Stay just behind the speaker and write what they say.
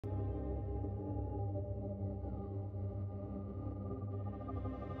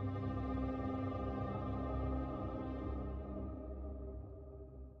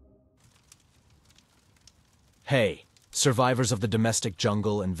Hey, survivors of the domestic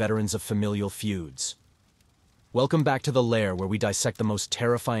jungle and veterans of familial feuds. Welcome back to the lair where we dissect the most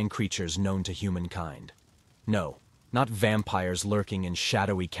terrifying creatures known to humankind. No, not vampires lurking in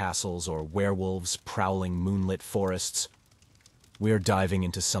shadowy castles or werewolves prowling moonlit forests. We're diving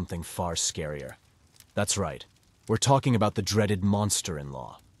into something far scarier. That's right, we're talking about the dreaded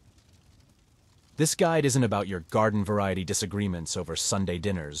monster-in-law. This guide isn't about your garden-variety disagreements over Sunday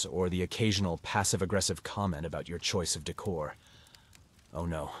dinners or the occasional passive-aggressive comment about your choice of decor. Oh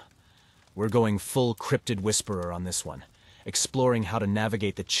no. We're going full cryptid whisperer on this one, exploring how to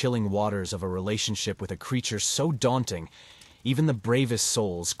navigate the chilling waters of a relationship with a creature so daunting, even the bravest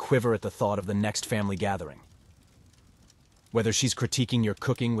souls quiver at the thought of the next family gathering. Whether she's critiquing your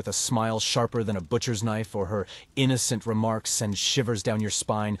cooking with a smile sharper than a butcher's knife or her innocent remarks send shivers down your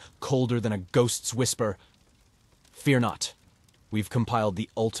spine colder than a ghost's whisper, fear not. We've compiled the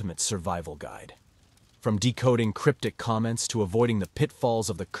ultimate survival guide. From decoding cryptic comments to avoiding the pitfalls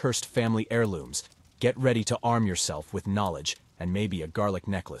of the cursed family heirlooms, get ready to arm yourself with knowledge and maybe a garlic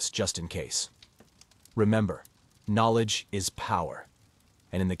necklace just in case. Remember, knowledge is power.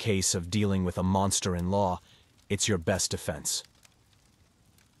 And in the case of dealing with a monster-in-law, it's your best defense.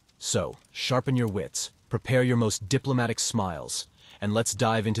 So, sharpen your wits, prepare your most diplomatic smiles, and let's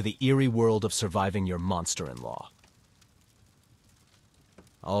dive into the eerie world of surviving your monster-in-law.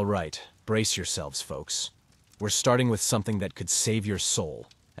 All right, brace yourselves, folks. We're starting with something that could save your soul,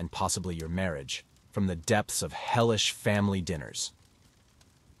 and possibly your marriage, from the depths of hellish family dinners.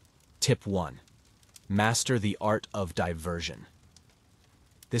 Tip 1. Master the art of diversion.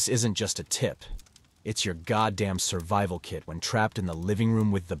 This isn't just a tip. It's your goddamn survival kit when trapped in the living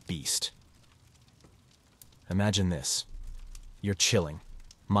room with the beast. Imagine this. You're chilling,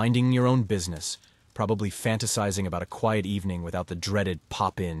 minding your own business, probably fantasizing about a quiet evening without the dreaded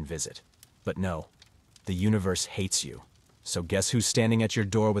pop-in visit. But no, the universe hates you. So guess who's standing at your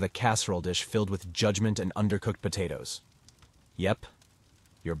door with a casserole dish filled with judgment and undercooked potatoes? Yep,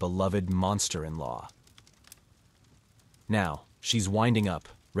 your beloved monster-in-law. Now, she's winding up,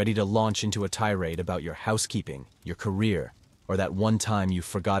 ready to launch into a tirade about your housekeeping, your career, or that one time you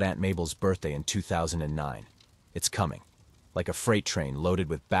forgot Aunt Mabel's birthday in 2009. It's coming, like a freight train loaded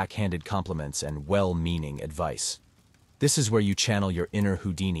with backhanded compliments and well-meaning advice. This is where you channel your inner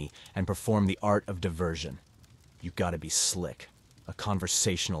Houdini and perform the art of diversion. You gotta be slick, a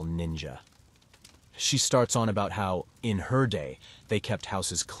conversational ninja. She starts on about how, in her day, they kept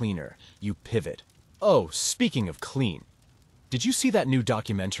houses cleaner. You pivot. Oh, speaking of clean. Did you see that new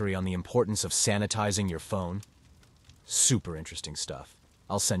documentary on the importance of sanitizing your phone? Super interesting stuff.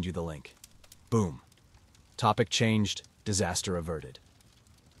 I'll send you the link. Boom. Topic changed, disaster averted.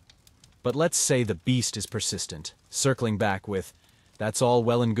 But let's say the beast is persistent, circling back with, "That's all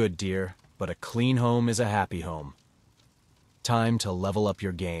well and good, dear, but a clean home is a happy home." Time to level up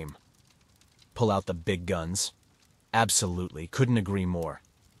your game. Pull out the big guns. Absolutely, couldn't agree more.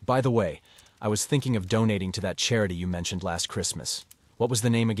 By the way, I was thinking of donating to that charity you mentioned last Christmas. What was the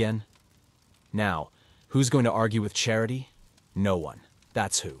name again? Now, who's going to argue with charity? No one.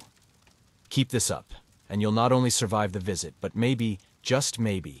 That's who. Keep this up, and you'll not only survive the visit, but maybe, just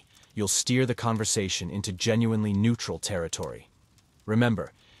maybe, you'll steer the conversation into genuinely neutral territory.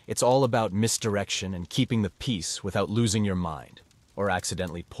 Remember, it's all about misdirection and keeping the peace without losing your mind, or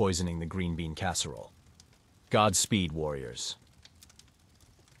accidentally poisoning the green bean casserole. Godspeed, warriors.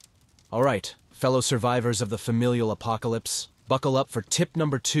 All right, fellow survivors of the familial apocalypse, buckle up for tip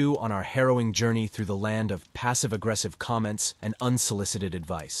number 2 on our harrowing journey through the land of passive-aggressive comments and unsolicited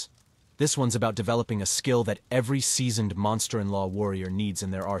advice. This one's about developing a skill that every seasoned monster-in-law warrior needs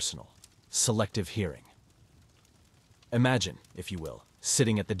in their arsenal: selective hearing. Imagine, if you will,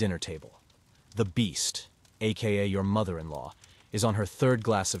 sitting at the dinner table. The beast, aka your mother-in-law, is on her 3rd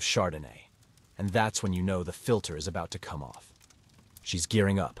glass of Chardonnay, and that's when you know the filter is about to come off. She's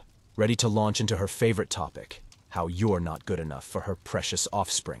gearing up, ready to launch into her favorite topic, how you're not good enough for her precious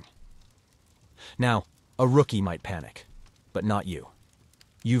offspring. Now, a rookie might panic, but not you.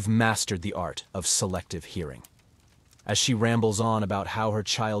 You've mastered the art of selective hearing. As she rambles on about how her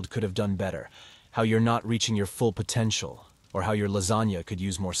child could have done better, how you're not reaching your full potential, or how your lasagna could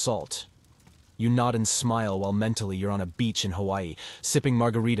use more salt, you nod and smile while mentally you're on a beach in Hawaii, sipping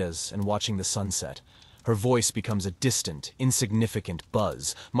margaritas and watching the sunset. Her voice becomes a distant, insignificant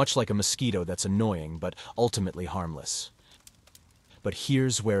buzz, much like a mosquito that's annoying but ultimately harmless. But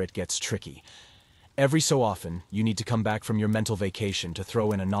here's where it gets tricky. Every so often, you need to come back from your mental vacation to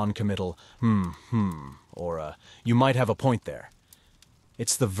throw in a non-committal, or a, "you might have a point there."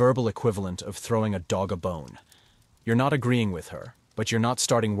 It's the verbal equivalent of throwing a dog a bone. You're not agreeing with her, but you're not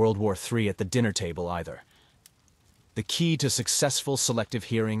starting World War III at the dinner table either. The key to successful selective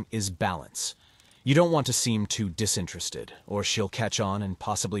hearing is balance. You don't want to seem too disinterested, or she'll catch on and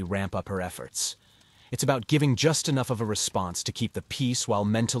possibly ramp up her efforts. It's about giving just enough of a response to keep the peace while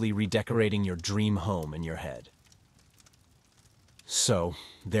mentally redecorating your dream home in your head. So,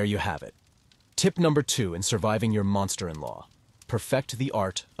 there you have it. Tip number 2 in surviving your monster-in-law: perfect the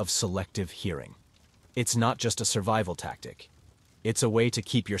art of selective hearing. It's not just a survival tactic. It's a way to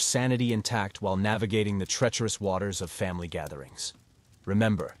keep your sanity intact while navigating the treacherous waters of family gatherings.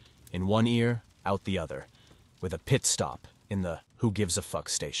 Remember, in one ear, out the other, with a pit stop in the who gives a fuck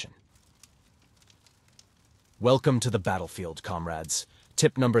station. Welcome to the battlefield, comrades.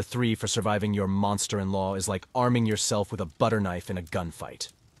 Tip number 3 for surviving your monster-in-law is like arming yourself with a butter knife in a gunfight.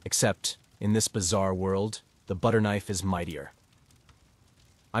 Except, in this bizarre world, the butter knife is mightier.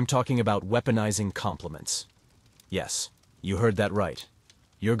 I'm talking about weaponizing compliments. Yes, you heard that right.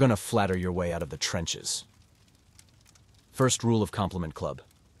 You're gonna flatter your way out of the trenches. First rule of Compliment Club: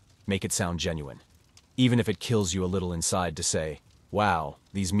 make it sound genuine. Even if it kills you a little inside to say, "Wow,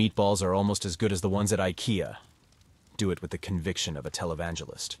 these meatballs are almost as good as the ones at IKEA." Do it with the conviction of a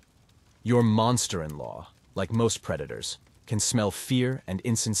televangelist. Your monster-in-law, like most predators, can smell fear and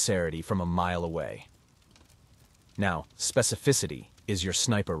insincerity from a mile away. Now, specificity is your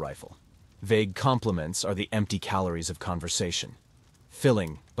sniper rifle. Vague compliments are the empty calories of conversation.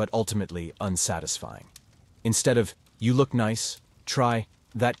 Filling, but ultimately unsatisfying. Instead of, "You look nice," try,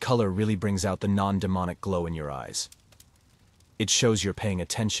 "That color really brings out the non-demonic glow in your eyes." It shows you're paying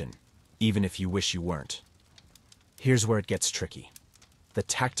attention, even if you wish you weren't. Here's where it gets tricky: the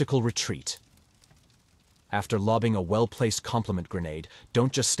tactical retreat. After lobbing a well-placed compliment grenade,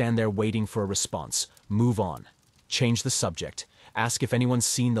 don't just stand there waiting for a response. Move on. Change the subject. Ask if anyone's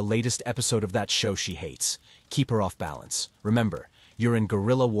seen the latest episode of that show she hates. Keep her off balance. Remember, you're in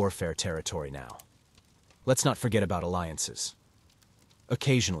guerrilla warfare territory now. Let's not forget about alliances.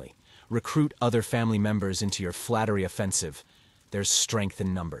 Occasionally, recruit other family members into your flattery offensive. There's strength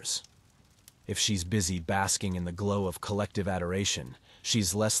in numbers. If she's busy basking in the glow of collective adoration,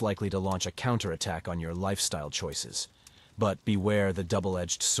 she's less likely to launch a counterattack on your lifestyle choices. But beware the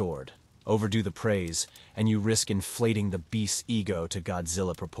double-edged sword. Overdo the praise, and you risk inflating the beast's ego to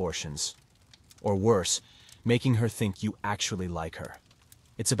Godzilla proportions. Or worse, making her think you actually like her.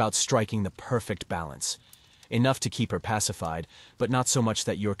 It's about striking the perfect balance. Enough to keep her pacified, but not so much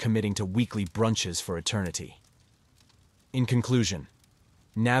that you're committing to weekly brunches for eternity. In conclusion,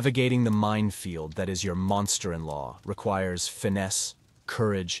 navigating the minefield that is your monster-in-law requires finesse,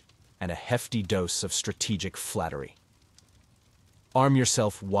 courage, and a hefty dose of strategic flattery. Arm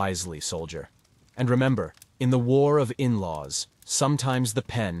yourself wisely, soldier. And remember, in the war of in-laws, sometimes the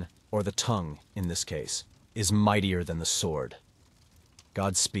pen, or the tongue in this case, is mightier than the sword.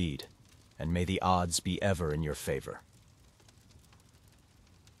 Godspeed, and may the odds be ever in your favor.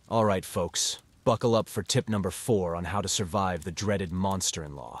 All right, folks, buckle up for tip number 4 on how to survive the dreaded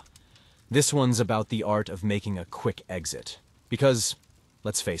monster-in-law. This one's about the art of making a quick exit. Because,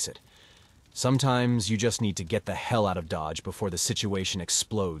 let's face it, sometimes you just need to get the hell out of Dodge before the situation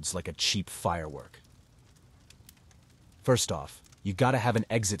explodes like a cheap firework. First off, you gotta have an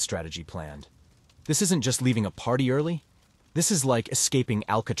exit strategy planned. This isn't just leaving a party early. This is like escaping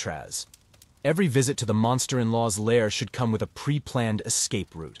Alcatraz. Every visit to the monster-in-law's lair should come with a pre-planned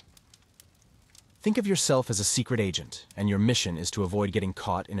escape route. Think of yourself as a secret agent, and your mission is to avoid getting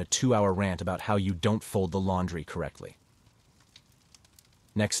caught in a 2-hour rant about how you don't fold the laundry correctly.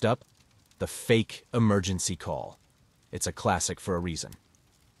 Next up, the fake emergency call. It's a classic for a reason.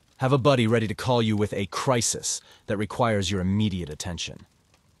 Have a buddy ready to call you with a crisis that requires your immediate attention.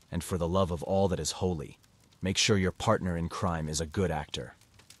 And for the love of all that is holy, make sure your partner in crime is a good actor.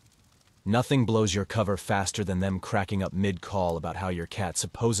 Nothing blows your cover faster than them cracking up mid-call about how your cat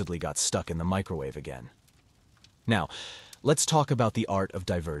supposedly got stuck in the microwave again. Now, let's talk about the art of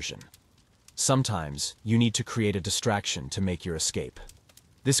diversion. Sometimes you need to create a distraction to make your escape.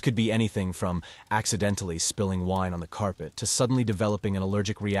 This could be anything from accidentally spilling wine on the carpet to suddenly developing an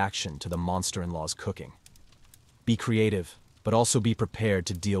allergic reaction to the monster-in-law's cooking. Be creative, but also be prepared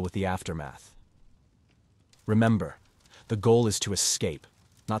to deal with the aftermath. Remember, the goal is to escape,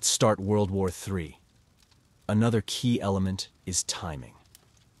 not start World War III. Another key element is timing.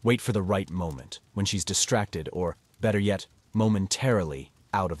 Wait for the right moment, when she's distracted or, better yet, momentarily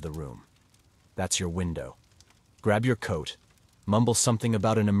out of the room. That's your window. Grab your coat, mumble something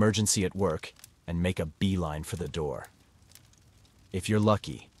about an emergency at work, and make a beeline for the door. If you're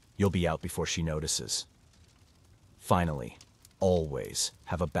lucky, you'll be out before she notices. Finally, always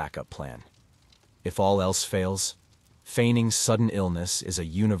have a backup plan. If all else fails, feigning sudden illness is a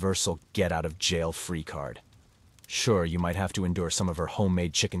universal get-out-of-jail-free card. Sure, you might have to endure some of her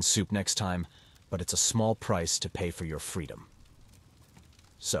homemade chicken soup next time, but it's a small price to pay for your freedom.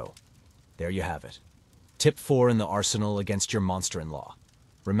 So, there you have it. Tip 4 in the arsenal against your monster-in-law.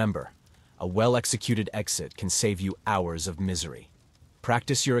 Remember, a well-executed exit can save you hours of misery.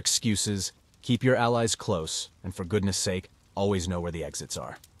 Practice your excuses, keep your allies close, and for goodness sake, always know where the exits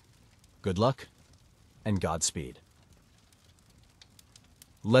are. Good luck, and Godspeed.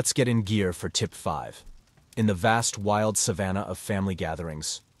 Let's get in gear for tip 5. In the vast, wild savanna of family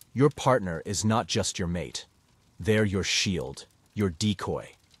gatherings, your partner is not just your mate. They're your shield, your decoy.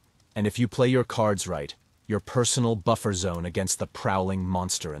 And if you play your cards right, your personal buffer zone against the prowling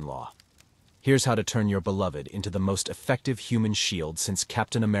monster-in-law. Here's how to turn your beloved into the most effective human shield since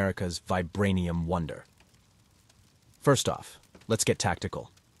Captain America's vibranium wonder. First off, let's get tactical.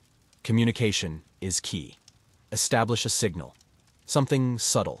 Communication is key. Establish a signal. Something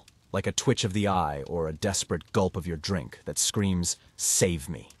subtle, like a twitch of the eye or a desperate gulp of your drink that screams, "Save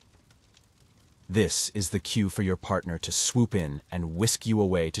me." This is the cue for your partner to swoop in and whisk you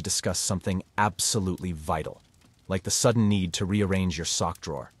away to discuss something absolutely vital, like the sudden need to rearrange your sock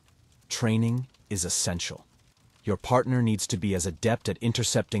drawer. Training is essential. Your partner needs to be as adept at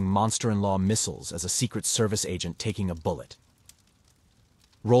intercepting monster-in-law missiles as a Secret Service agent taking a bullet.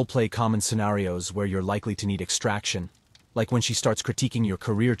 Role-play common scenarios where you're likely to need extraction, like when she starts critiquing your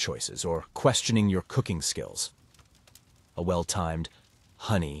career choices or questioning your cooking skills. A well-timed,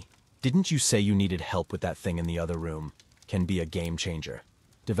 "Honey, didn't you say you needed help with that thing in the other room?" can be a game changer.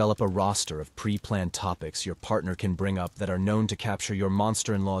 Develop a roster of pre-planned topics your partner can bring up that are known to capture your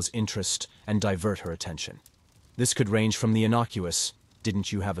monster-in-law's interest and divert her attention. This could range from the innocuous,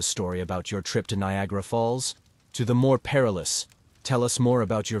 "Didn't you have a story about your trip to Niagara Falls?" to the more perilous, "Tell us more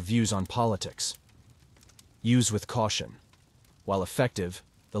about your views on politics." Use with caution. While effective,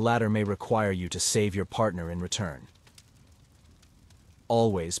 the latter may require you to save your partner in return.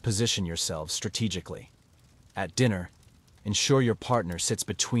 Always position yourselves strategically. At dinner, ensure your partner sits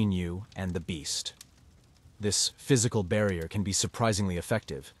between you and the beast. This physical barrier can be surprisingly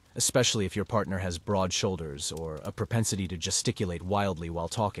effective, especially if your partner has broad shoulders or a propensity to gesticulate wildly while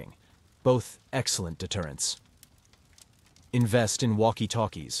talking. Both excellent deterrents. Invest in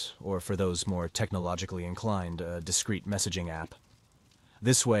walkie-talkies, or for those more technologically inclined, a discreet messaging app.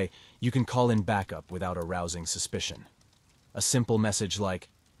 This way, you can call in backup without arousing suspicion. A simple message like,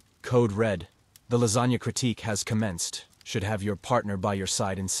 "Code Red, the lasagna critique has commenced," should have your partner by your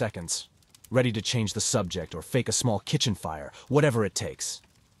side in seconds, ready to change the subject or fake a small kitchen fire, whatever it takes.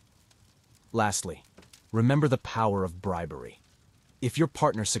 Lastly, remember the power of bribery. If your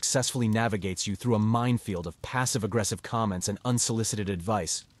partner successfully navigates you through a minefield of passive-aggressive comments and unsolicited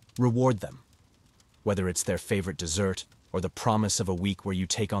advice, reward them. Whether it's their favorite dessert or the promise of a week where you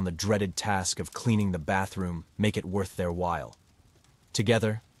take on the dreaded task of cleaning the bathroom, make it worth their while.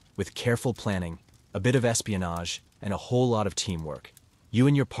 Together, with careful planning, a bit of espionage, and a whole lot of teamwork, you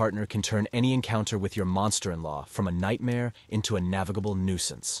and your partner can turn any encounter with your monster-in-law from a nightmare into a navigable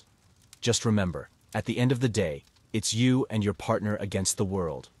nuisance. Just remember, at the end of the day, it's you and your partner against the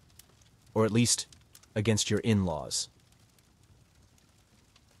world. Or at least, against your in-laws.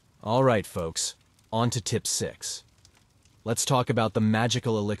 All right, folks, on to tip 6. Let's talk about the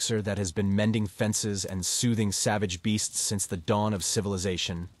magical elixir that has been mending fences and soothing savage beasts since the dawn of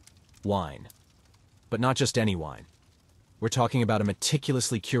civilization: wine. But not just any wine. We're talking about a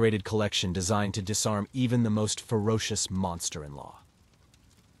meticulously curated collection designed to disarm even the most ferocious monster-in-law.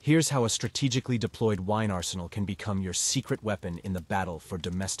 Here's how a strategically deployed wine arsenal can become your secret weapon in the battle for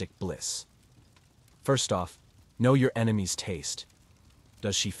domestic bliss. First off, know your enemy's taste.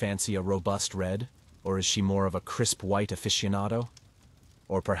 Does she fancy a robust red, or is she more of a crisp white aficionado?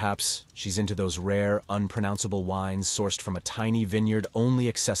 Or perhaps she's into those rare, unpronounceable wines sourced from a tiny vineyard only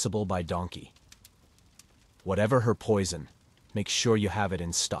accessible by donkey. Whatever her poison, make sure you have it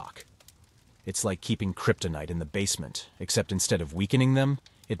in stock. It's like keeping kryptonite in the basement, except instead of weakening them,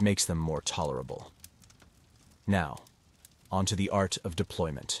 it makes them more tolerable. Now, onto the art of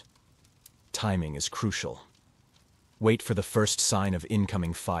deployment. Timing is crucial. Wait for the first sign of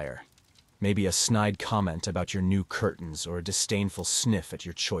incoming fire. Maybe a snide comment about your new curtains or a disdainful sniff at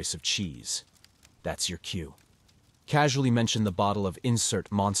your choice of cheese. That's your cue. Casually mention the bottle of insert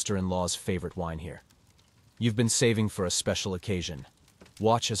monster-in-law's favorite wine here. You've been saving for a special occasion.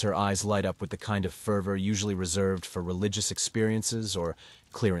 Watch as her eyes light up with the kind of fervor usually reserved for religious experiences or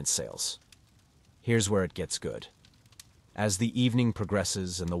clearance sales. Here's where it gets good. As the evening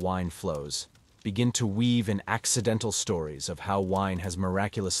progresses and the wine flows, begin to weave in accidental stories of how wine has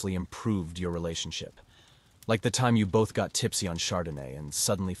miraculously improved your relationship. Like the time you both got tipsy on Chardonnay and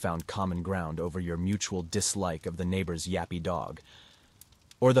suddenly found common ground over your mutual dislike of the neighbor's yappy dog.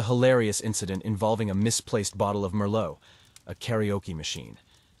 Or the hilarious incident involving a misplaced bottle of Merlot, a karaoke machine,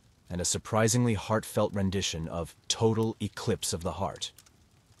 and a surprisingly heartfelt rendition of Total Eclipse of the Heart.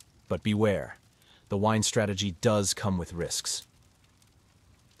 But beware, the wine strategy does come with risks.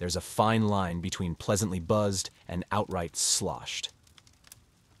 There's a fine line between pleasantly buzzed and outright sloshed.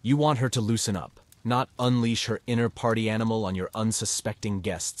 You want her to loosen up, not unleash her inner party animal on your unsuspecting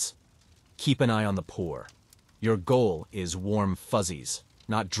guests. Keep an eye on the pour. Your goal is warm fuzzies,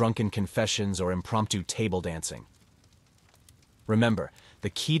 not drunken confessions or impromptu table dancing. Remember, the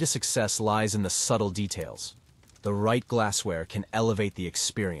key to success lies in the subtle details. The right glassware can elevate the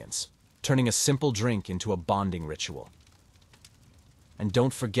experience, turning a simple drink into a bonding ritual. And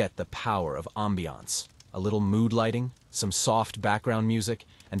don't forget the power of ambiance. A little mood lighting, some soft background music,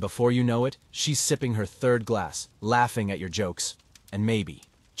 and before you know it, she's sipping her third glass, laughing at your jokes, and maybe,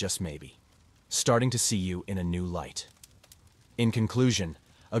 just maybe, starting to see you in a new light. In conclusion,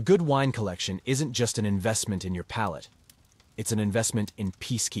 a good wine collection isn't just an investment in your palate. It's an investment in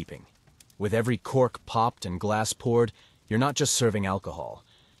peacekeeping. With every cork popped and glass poured, you're not just serving alcohol.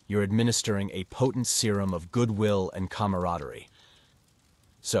 You're administering a potent serum of goodwill and camaraderie.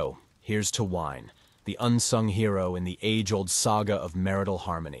 So, here's to wine, the unsung hero in the age-old saga of marital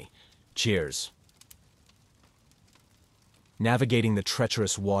harmony. Cheers. Navigating the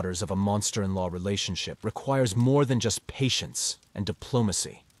treacherous waters of a monster-in-law relationship requires more than just patience and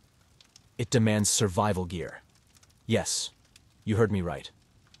diplomacy. It demands survival gear. Yes, you heard me right.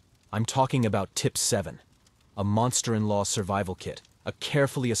 I'm talking about Tip 7, a monster-in-law survival kit, a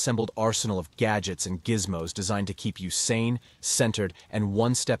carefully assembled arsenal of gadgets and gizmos designed to keep you sane, centered, and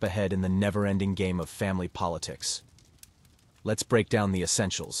one step ahead in the never-ending game of family politics. Let's break down the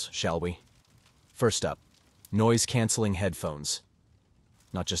essentials, shall we? First up, noise-canceling headphones.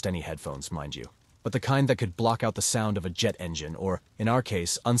 Not just any headphones, mind you, but the kind that could block out the sound of a jet engine or, in our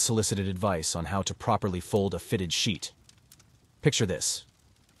case, unsolicited advice on how to properly fold a fitted sheet. Picture this.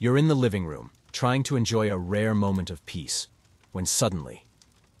 You're in the living room, trying to enjoy a rare moment of peace, when suddenly,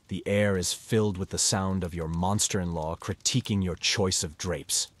 the air is filled with the sound of your monster-in-law critiquing your choice of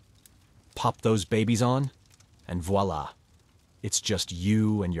drapes. Pop those babies on, and voila, it's just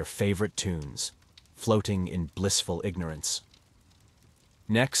you and your favorite tunes, floating in blissful ignorance.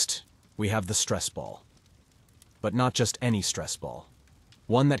 Next, we have the stress ball. But not just any stress ball.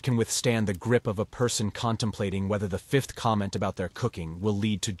 One that can withstand the grip of a person contemplating whether the fifth comment about their cooking will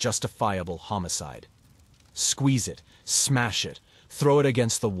lead to justifiable homicide. Squeeze it, smash it, throw it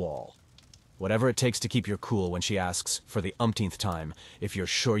against the wall. Whatever it takes to keep your cool when she asks, for the umpteenth time, if you're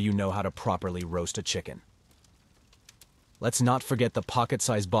sure you know how to properly roast a chicken. Let's not forget the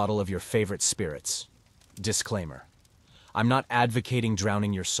pocket-sized bottle of your favorite spirits. Disclaimer. I'm not advocating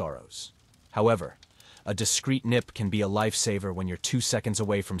drowning your sorrows. However, a discreet nip can be a lifesaver when you're 2 seconds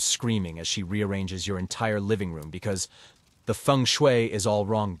away from screaming as she rearranges your entire living room because the feng shui is all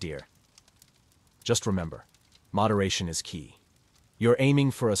wrong, dear. Just remember, moderation is key. You're aiming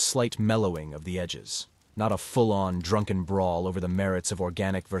for a slight mellowing of the edges, not a full-on drunken brawl over the merits of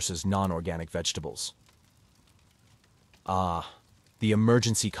organic versus non-organic vegetables. Ah, the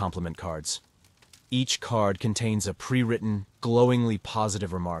emergency compliment cards. Each card contains a pre-written, glowingly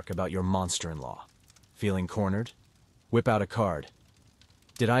positive remark about your monster-in-law. Feeling cornered? Whip out a card.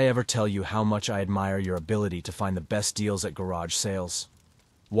 Did I ever tell you how much I admire your ability to find the best deals at garage sales?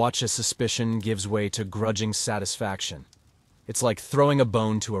 Watch as suspicion gives way to grudging satisfaction. It's like throwing a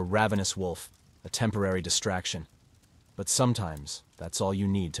bone to a ravenous wolf, a temporary distraction. But sometimes, that's all you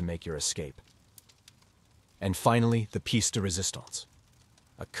need to make your escape. And finally, the pièce de résistance.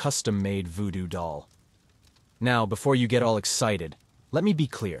 A custom-made voodoo doll. Now, before you get all excited, let me be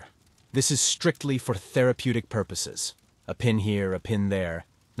clear. This is strictly for therapeutic purposes. A pin here, a pin there,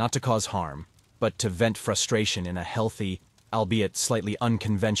 not to cause harm, but to vent frustration in a healthy, albeit slightly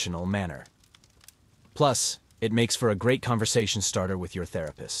unconventional manner. Plus, it makes for a great conversation starter with your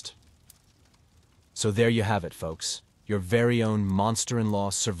therapist. So there you have it, folks. Your very own monster-in-law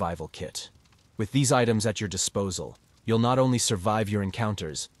survival kit. With these items at your disposal, you'll not only survive your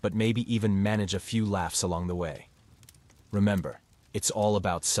encounters, but maybe even manage a few laughs along the way. Remember, it's all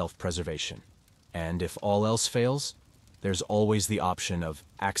about self-preservation. And if all else fails, there's always the option of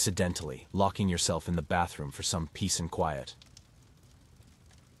accidentally locking yourself in the bathroom for some peace and quiet.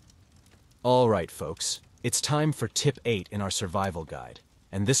 All right, folks, it's time for Tip 8 in our survival guide,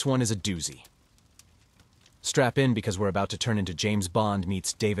 and this one is a doozy. Strap in because we're about to turn into James Bond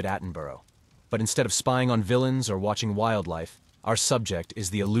meets David Attenborough. But instead of spying on villains or watching wildlife, Our subject is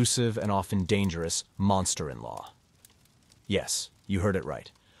the elusive and often dangerous monster-in-law. Yes, you heard it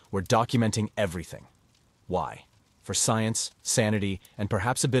right. We're documenting everything. Why? For science, sanity, and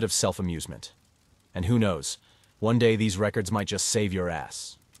perhaps a bit of self-amusement. And who knows, one day these records might just save your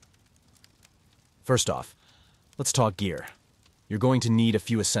ass. First off, let's talk gear. You're going to need a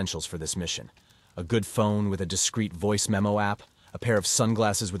few essentials for this mission. A good phone with a discreet voice memo app, a pair of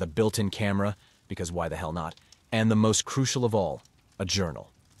sunglasses with a built-in camera, because why the hell not, and the most crucial of all, a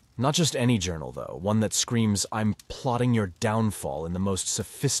journal. Not just any journal, though, one that screams, "I'm plotting your downfall in the most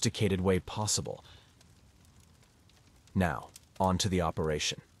sophisticated way possible." Now, on to the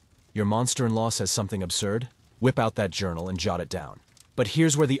operation. Your monster-in-law says something absurd? Whip out that journal and jot it down. But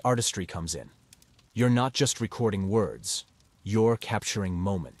here's where the artistry comes in. You're not just recording words, you're capturing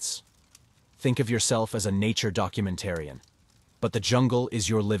moments. Think of yourself as a nature documentarian, but the jungle is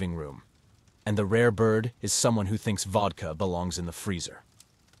your living room, and the rare bird is someone who thinks vodka belongs in the freezer.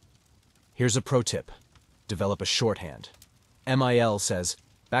 Here's a pro tip. Develop a shorthand. MIL says,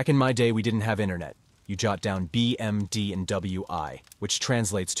 "Back in my day we didn't have internet." You jot down B, M, D, and WI, which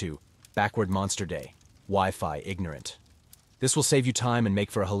translates to Backward Monster Day, Wi-Fi Ignorant. This will save you time and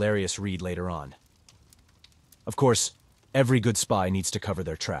make for a hilarious read later on. Of course, every good spy needs to cover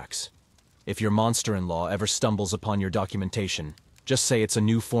their tracks. If your monster-in-law ever stumbles upon your documentation, just say it's a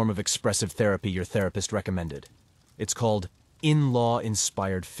new form of expressive therapy your therapist recommended. It's called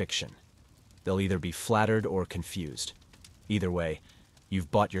in-law-inspired fiction. They'll either be flattered or confused. Either way,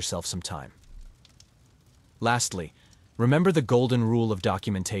 you've bought yourself some time. Lastly, remember the golden rule of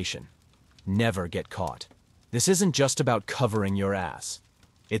documentation. Never get caught. This isn't just about covering your ass.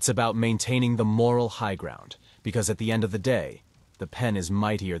 It's about maintaining the moral high ground, because at the end of the day, the pen is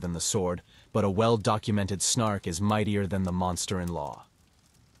mightier than the sword, but a well-documented snark is mightier than the monster-in-law.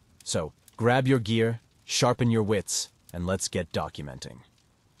 So, grab your gear, sharpen your wits, and let's get documenting.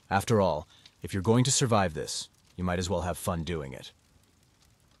 After all, if you're going to survive this, you might as well have fun doing it.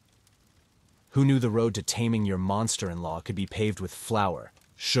 Who knew the road to taming your monster-in-law could be paved with flour,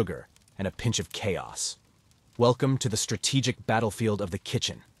 sugar, and a pinch of chaos? Welcome to the strategic battlefield of the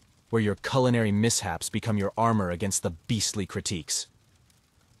kitchen, where your culinary mishaps become your armor against the beastly critiques.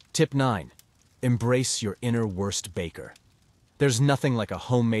 Tip 9. Embrace your inner worst baker. There's nothing like a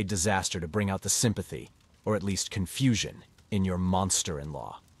homemade disaster to bring out the sympathy, or at least confusion, in your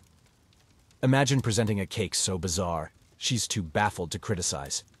monster-in-law. Imagine presenting a cake so bizarre, she's too baffled to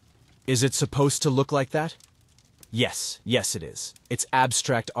criticize. Is it supposed to look like that? Yes it is. It's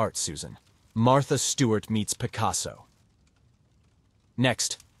abstract art, Susan. Martha Stewart meets Picasso.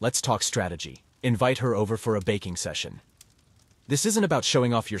 Next, let's talk strategy. Invite her over for a baking session. This isn't about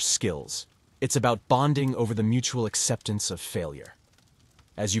showing off your skills. It's about bonding over the mutual acceptance of failure.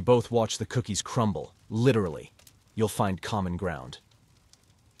 As you both watch the cookies crumble, literally, you'll find common ground.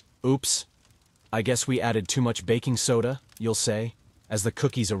 Oops, I guess we added too much baking soda, you'll say, as the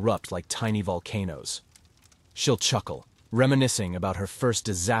cookies erupt like tiny volcanoes. She'll chuckle, reminiscing about her first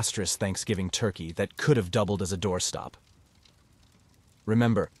disastrous Thanksgiving turkey that could have doubled as a doorstop.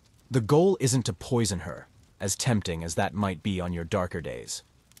 Remember, the goal isn't to poison her, as tempting as that might be on your darker days.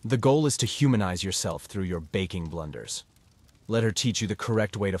 The goal is to humanize yourself through your baking blunders. Let her teach you the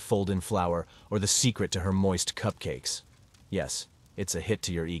correct way to fold in flour or the secret to her moist cupcakes. Yes, it's a hit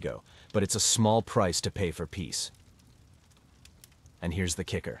to your ego, but it's a small price to pay for peace. And here's the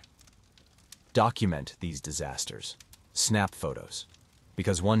kicker. Document these disasters. Snap photos.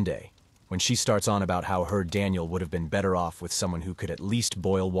 Because one day, when she starts on about how her Daniel would have been better off with someone who could at least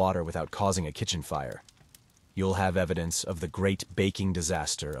boil water without causing a kitchen fire, you'll have evidence of the great baking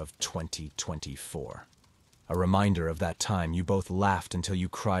disaster of 2024. A reminder of that time you both laughed until you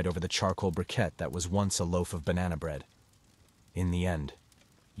cried over the charcoal briquette that was once a loaf of banana bread. In the end,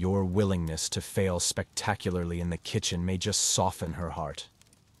 your willingness to fail spectacularly in the kitchen may just soften her heart.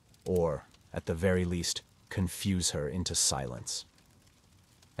 Or, at the very least, confuse her into silence.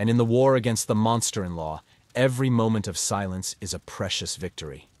 And in the war against the monster-in-law, every moment of silence is a precious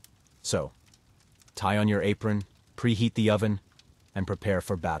victory. So, tie on your apron, preheat the oven, and prepare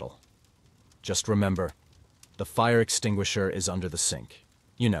for battle. Just remember, the fire extinguisher is under the sink.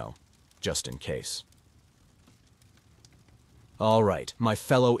 You know, just in case. All right, my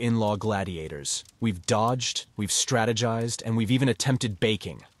fellow in-law gladiators. We've dodged, we've strategized, and we've even attempted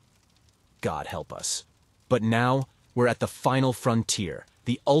baking. God help us. But now, we're at the final frontier,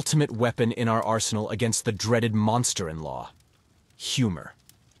 the ultimate weapon in our arsenal against the dreaded monster-in-law. Humor.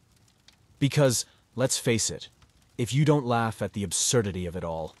 Because, let's face it, if you don't laugh at the absurdity of it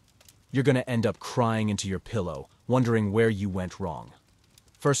all, you're gonna end up crying into your pillow, wondering where you went wrong.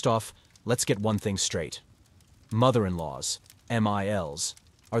 First off, let's get one thing straight. Mother-in-laws, MILs,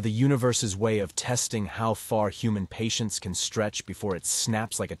 are the universe's way of testing how far human patience can stretch before it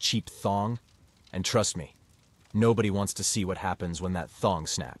snaps like a cheap thong. And trust me, nobody wants to see what happens when that thong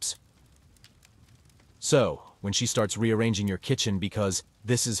snaps. So, when she starts rearranging your kitchen because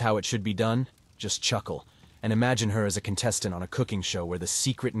this is how it should be done, just chuckle and imagine her as a contestant on a cooking show where the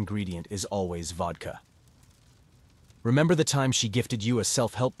secret ingredient is always vodka. Remember the time she gifted you a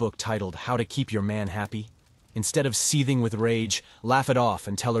self-help book titled How to Keep Your Man Happy? Instead of seething with rage, laugh it off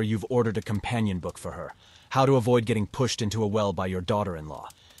and tell her you've ordered a companion book for her, How to Avoid Getting Pushed into a Well by Your Daughter-in-Law.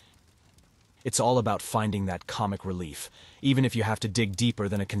 It's all about finding that comic relief, even if you have to dig deeper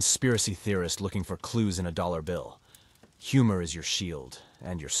than a conspiracy theorist looking for clues in a dollar bill. Humor is your shield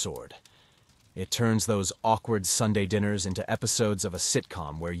and your sword. It turns those awkward Sunday dinners into episodes of a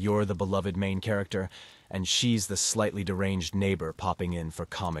sitcom where you're the beloved main character and she's the slightly deranged neighbor popping in for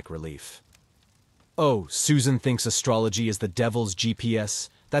comic relief. Oh, Susan thinks astrology is the devil's GPS?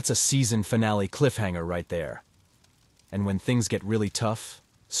 That's a season finale cliffhanger right there. And when things get really tough,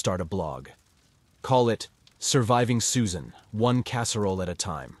 start a blog. Call it Surviving Susan, one casserole at a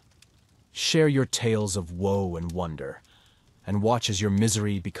time. Share your tales of woe and wonder, and watch as your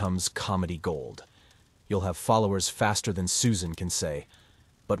misery becomes comedy gold. You'll have followers faster than Susan can say,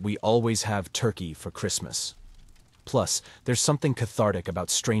 but we always have turkey for Christmas. Plus, there's something cathartic about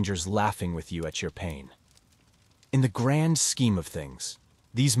strangers laughing with you at your pain. In the grand scheme of things,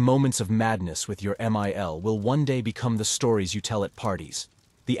 these moments of madness with your MIL will one day become the stories you tell at parties,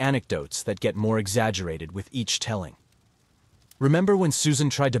 the anecdotes that get more exaggerated with each telling. Remember when Susan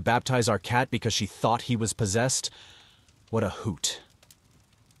tried to baptize our cat because she thought he was possessed? What a hoot.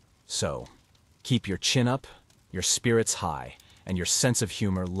 So, keep your chin up, your spirits high, and your sense of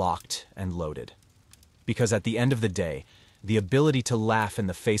humor locked and loaded. Because at the end of the day, the ability to laugh in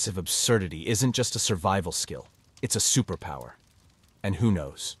the face of absurdity isn't just a survival skill, it's a superpower. And who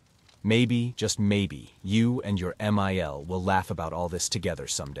knows? Maybe, just maybe, you and your MIL will laugh about all this together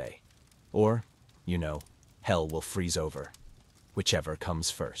someday. Or, hell will freeze over. Whichever comes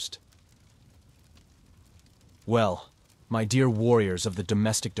first. Well, my dear warriors of the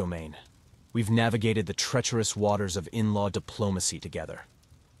domestic domain, we've navigated the treacherous waters of in-law diplomacy together.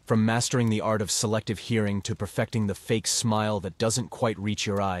 From mastering the art of selective hearing to perfecting the fake smile that doesn't quite reach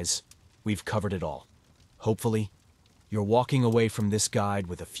your eyes, we've covered it all. Hopefully, you're walking away from this guide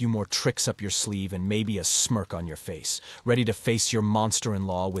with a few more tricks up your sleeve and maybe a smirk on your face, ready to face your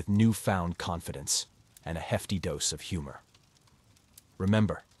monster-in-law with newfound confidence and a hefty dose of humor.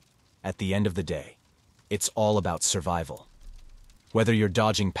 Remember, at the end of the day, it's all about survival. Whether you're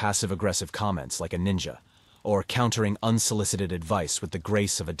dodging passive-aggressive comments like a ninja, or countering unsolicited advice with the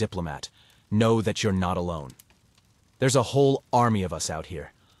grace of a diplomat, know that you're not alone. There's a whole army of us out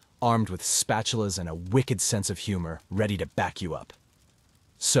here, armed with spatulas and a wicked sense of humor, ready to back you up.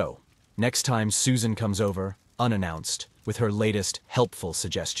 So, next time Susan comes over, unannounced, with her latest helpful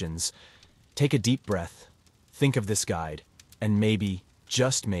suggestions, take a deep breath, think of this guide, and maybe,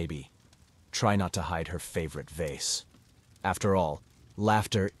 just maybe, try not to hide her favorite vase. After all,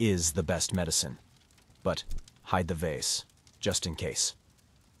 laughter is the best medicine. But hide the vase, just in case.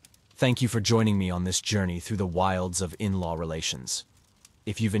 Thank you for joining me on this journey through the wilds of in-law relations.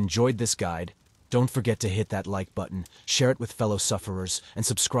 If you've enjoyed this guide, don't forget to hit that like button, share it with fellow sufferers, and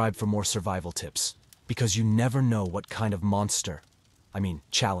subscribe for more survival tips. Because you never know what kind of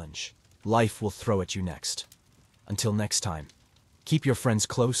challenge, life will throw at you next. Until next time, keep your friends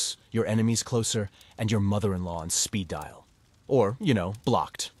close, your enemies closer, and your mother-in-law on speed dial. Or,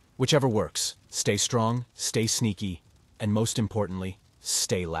 blocked. Whichever works. Stay strong, stay sneaky, and most importantly,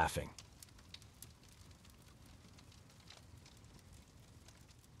 stay laughing.